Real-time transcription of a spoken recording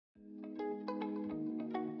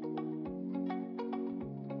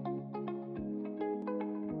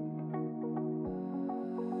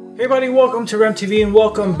Hey everybody, welcome to RemTV and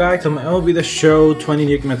welcome back to MLB The Show 20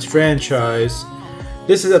 Nick Mets franchise.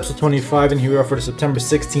 This is episode 25 and here we are for the September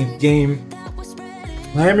 16th game.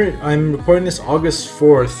 I'm recording this August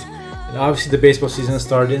 4th and obviously the baseball season has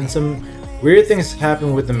started and some weird things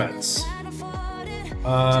happened with the Mets.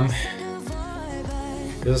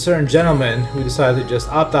 There's a certain gentleman who decided to just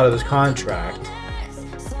opt out of his contract.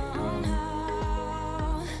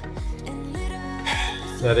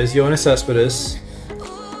 That is Yoenis Cespedes.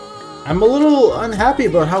 I'm a little unhappy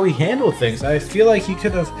about how he handled things. I feel like he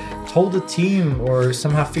could have told the team or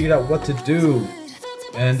somehow figured out what to do.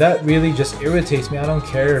 And that really just irritates me. I don't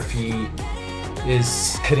care if he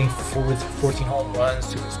is hitting with 14 home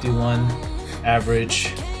runs, 251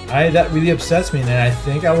 average. That really upsets me and I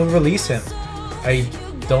think I will release him. I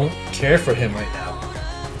don't care for him right now.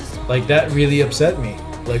 Like, that really upset me.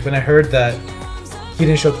 Like when I heard that he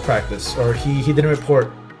didn't show up to practice or he didn't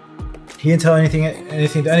report. He didn't tell anything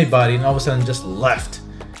to anybody and all of a sudden just left.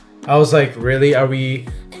 I was like, really? Are we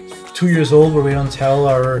 2 years old where we don't tell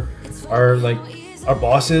our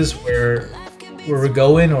bosses where we're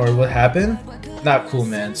going or what happened? Not cool,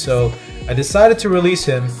 man. So I decided to release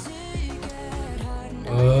him.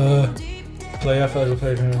 Playoff eligible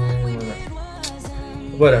player.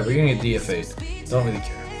 Whatever, you're gonna get DFA'd. Don't really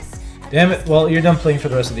care. Damn it, well, you're done playing for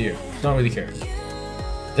the rest of the year. Don't really care.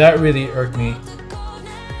 That really irked me.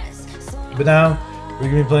 But now, we're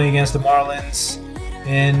going to be playing against the Marlins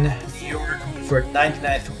in New York for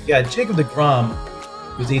 99th. We got Jacob DeGrom,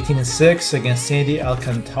 who's 18-6 against Sandy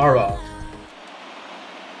Alcantara.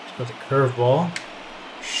 Got the curveball.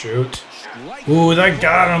 Shoot. Ooh, that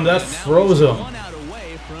got him. That froze him.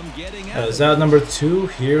 That is out number 2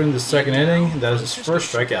 here in the second inning. That is his first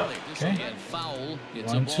strikeout. Okay.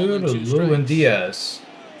 1-2 to Lewin Diaz.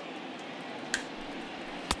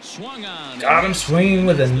 Got him swinging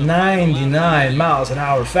with a 99 miles an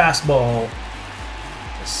hour fastball.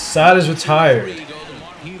 The side is retired.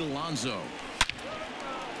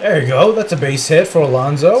 There you go. That's a base hit for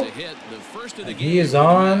Alonso. And he is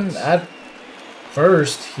on at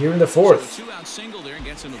first here in the fourth.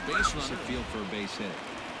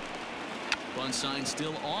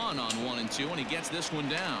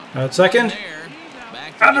 At second.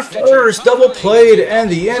 At the first. Double played and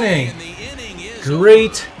the inning.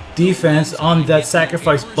 Great defense on that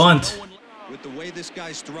sacrifice bunt. With the way this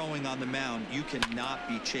guy's throwing on the mound, you cannot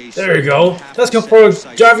be chasing. There you go. Let's go for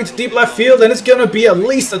driving to deep left field, and it's gonna be at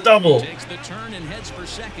least a double. Takes the turn and heads for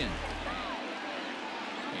second.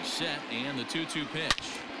 He's set and the 2-2 pitch.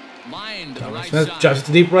 Line to the right Smith side. drives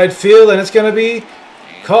to deep right field, and it's gonna be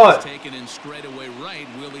caught.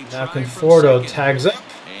 Now Conforto tags up.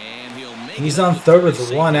 He's on third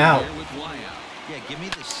with 1 out.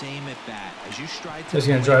 He's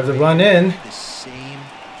going to drive the run in. And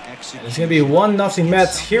it's going to be 1-0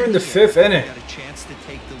 Mets here in the 5th inning.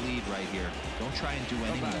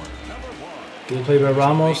 Good play by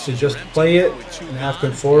Ramos to just play it and have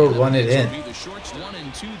Conforto run it in.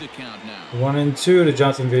 1-2 to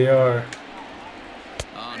Jonathan Villar.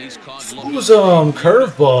 Fools him,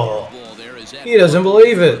 curveball. He doesn't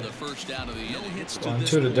believe it. 1-2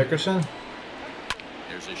 to Dickerson.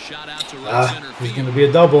 He's going to be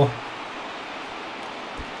a double.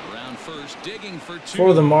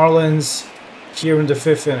 For the Marlins here in the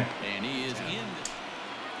 5th inning.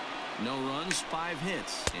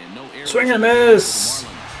 Swing and miss.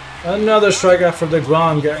 Another strikeout for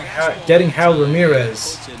DeGrom, getting Hal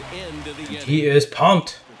Ramirez. He is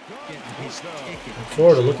pumped.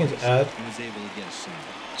 Florida looking to add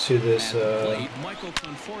to this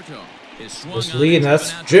lead, and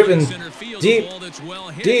that's driven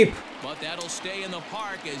deep. But that'll stay in the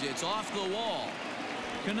park as it's off the wall.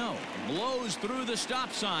 Cano blows through the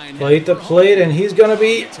stop sign. Plate the plate, and he's gonna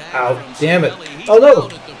be out. Damn it! Oh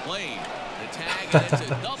no!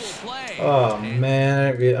 Oh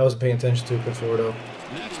man, I wasn't paying attention to Conforto.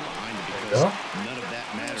 There you go.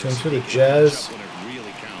 2-2 to Jazz.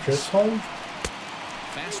 Chris home.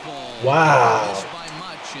 Wow.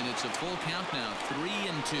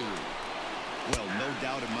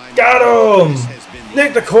 Got him!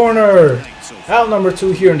 Nick the corner! Out number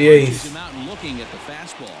 2 here in the 8th. Looking at the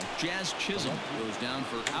fastball, Jazz Chisholm goes down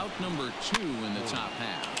for out number 2 in the top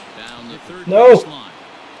half. Down the third no!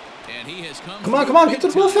 And he has Come on, get to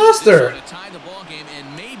the ball faster!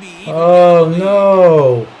 Oh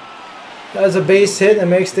no! That's a base hit that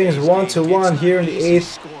makes things 1-1 here in the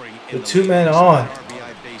 8th. The 2 men on.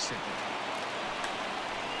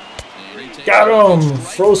 Got him!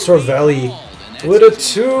 Froze Cervelli with a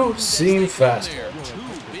 2-seam fastball.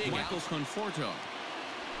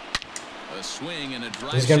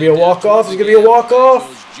 He's gonna be a walk-off. He's gonna be a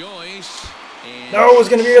walk-off. No, it's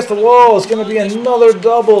going to be against the wall. It's going to be another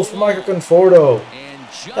double for Michael Conforto.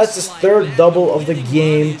 That's his third double of the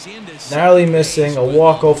game. Narrowly missing a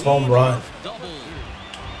walk-off home run.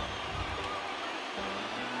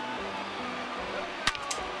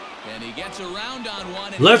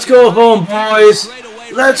 Let's go home, boys.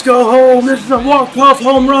 Let's go home. This is a walk-off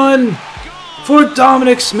home run for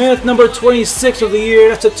Dominic Smith, number 26 of the year.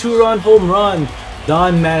 That's a 2-run home run.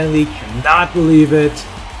 Don Mattingly cannot believe it.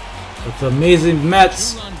 But the amazing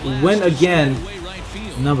Mets win again.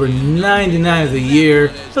 Number 99 of the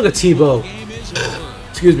year. Look at Tebow.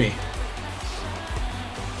 Excuse me.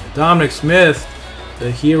 Dominic Smith,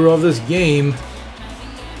 the hero of this game.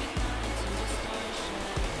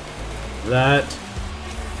 That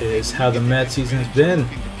is how the Mets season has been.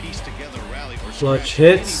 Clutch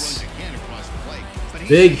hits.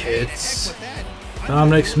 Big hits.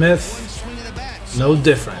 Dominic Smith, no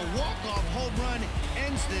different.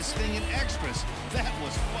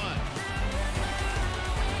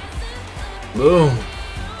 Boom.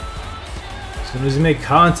 As soon as he made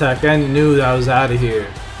contact, I knew that I was out of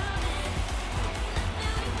here.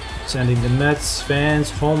 Sending the Mets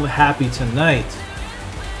fans home happy tonight.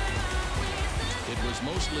 It was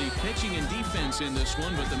mostly pitching and defense in this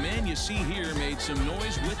one, but the man you see here made some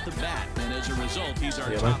noise with the bat, and as a result, he's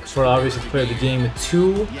our top. For obviously player of the game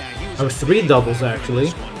with 3 doubles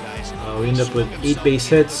actually. We end up with 8 base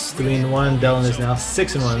hits, 3-1. Dellin is now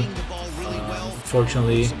 6-1.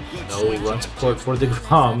 Unfortunately, no run support for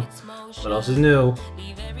DeGrom. What else is new?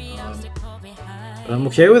 But I'm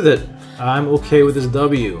okay with it. I'm okay with this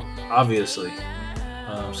W, obviously.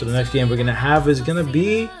 So the next game we're gonna have is gonna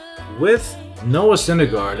be with Noah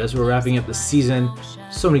Syndergaard as we're wrapping up the season.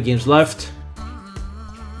 So many games left.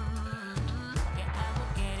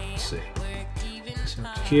 Let's see.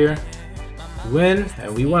 Here, win,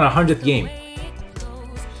 and we won 100th game.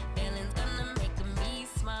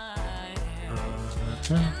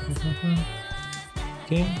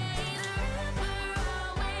 Game.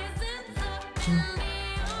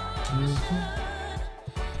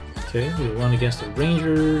 Okay, we won against the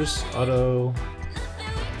Rangers. Auto.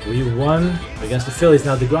 We won against the Phillies.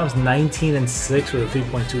 Now DeGrom's 19-6 with a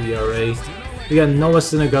 3.2 ERA. We got Noah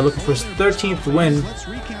Syndergaard looking for his 13th win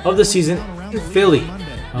of the season in Philly.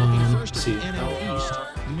 Let's see.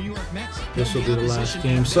 This will be the last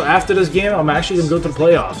game. So after this game, I'm actually gonna go to the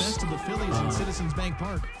playoffs.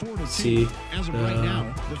 Let's see.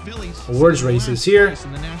 Awards races here.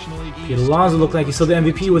 Pete Alonso looked like he's still the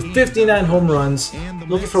MVP with 59 home runs.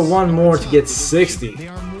 Looking for one more to get 60.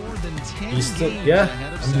 He's still, yeah.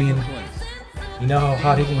 I mean, you know how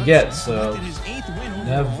hot he can get, so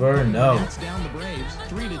never know.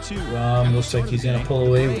 Looks like he's gonna pull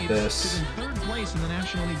away with this.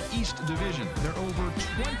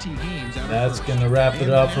 That's gonna wrap it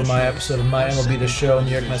up for my episode of My MLB The Show,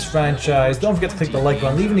 New York Mets franchise. Don't forget to click the like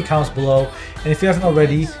button, leave any comments below, and if you haven't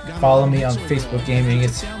already, follow me on Facebook Gaming.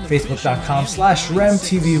 It's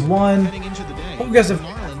facebook.com/RemTV1. Hope you guys have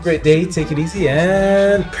a great day. Take it easy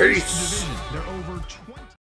and peace.